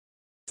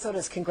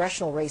Minnesota's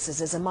congressional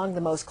races is among the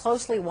most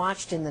closely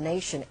watched in the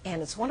nation,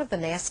 and it's one of the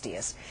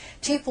nastiest.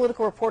 Chief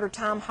political reporter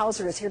Tom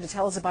Hauser is here to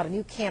tell us about a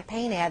new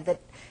campaign ad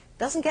that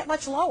doesn't get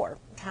much lower.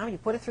 Tom, you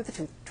put it through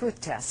the truth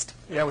test.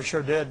 Yeah, we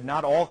sure did.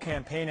 Not all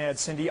campaign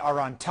ads, Cindy,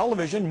 are on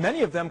television.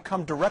 Many of them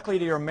come directly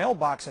to your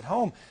mailbox at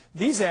home.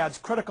 These ads,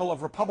 critical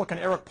of Republican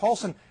Erik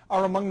Paulsen,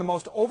 are among the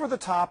most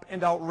over-the-top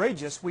and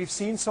outrageous we've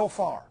seen so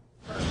far.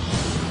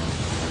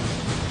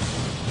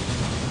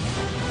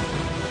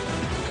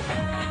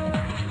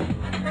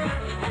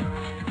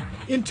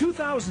 In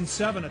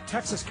 2007, a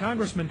Texas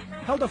congressman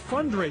held a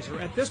fundraiser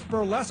at this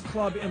burlesque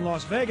club in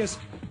Las Vegas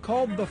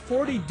called the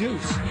 40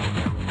 Deuce.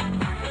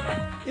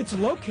 It's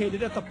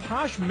located at the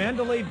posh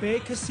Mandalay Bay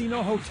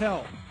Casino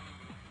Hotel.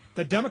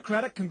 The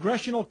Democratic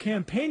Congressional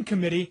Campaign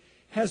Committee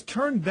has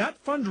turned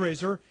that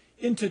fundraiser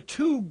into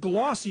two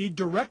glossy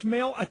direct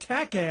mail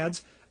attack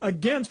ads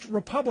against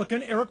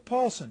Republican Erik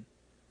Paulsen.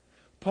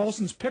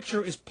 Paulsen's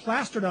picture is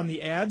plastered on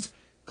the ads,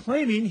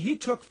 claiming he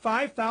took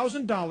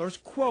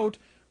 $5,000, quote,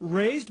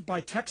 raised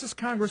by Texas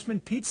Congressman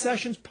Pete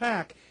Sessions'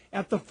 PAC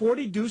at the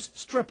 40 Deuce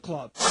strip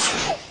club.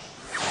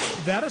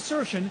 That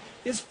assertion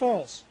is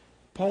false.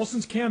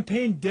 Paulsen's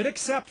campaign did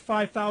accept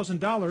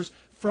 $5,000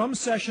 from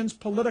Sessions'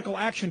 Political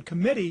Action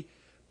Committee,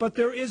 but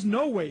there is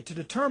no way to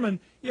determine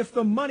if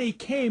the money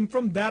came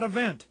from that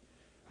event.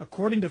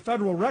 According to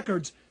federal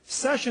records,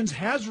 Sessions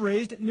has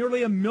raised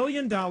nearly $1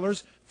 million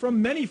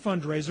from many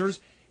fundraisers,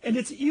 and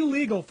it's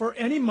illegal for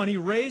any money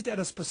raised at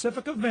a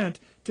specific event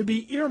to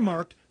be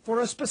earmarked for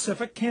a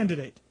specific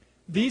candidate.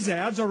 These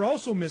ads are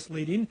also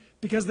misleading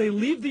because they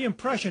leave the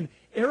impression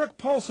Erik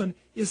Paulsen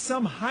is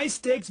some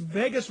high-stakes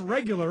Vegas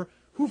regular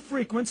who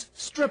frequents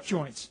strip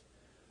joints.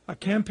 A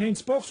campaign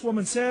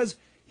spokeswoman says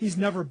he's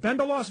never been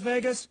to Las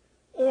Vegas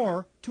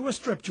or to a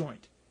strip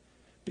joint.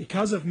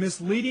 Because of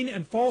misleading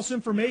and false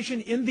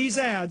information in these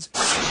ads,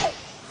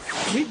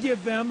 we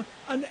give them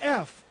an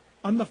F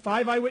on the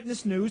 5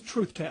 Eyewitness News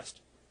truth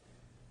test.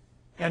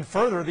 And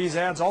further, these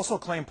ads also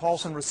claim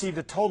Paulsen received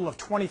a total of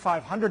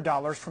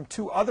 $2,500 from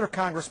two other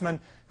congressmen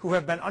who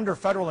have been under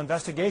federal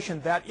investigation.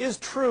 That is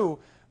true,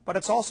 but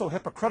it's also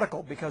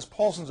hypocritical because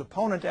Paulsen's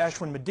opponent,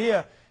 Ashwin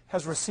Madia,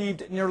 has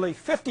received nearly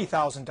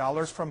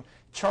 $50,000 from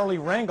Charlie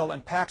Rangel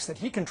and PACs that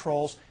he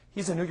controls.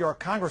 He's a New York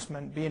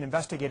congressman being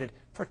investigated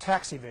for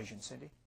tax evasion, Cindy.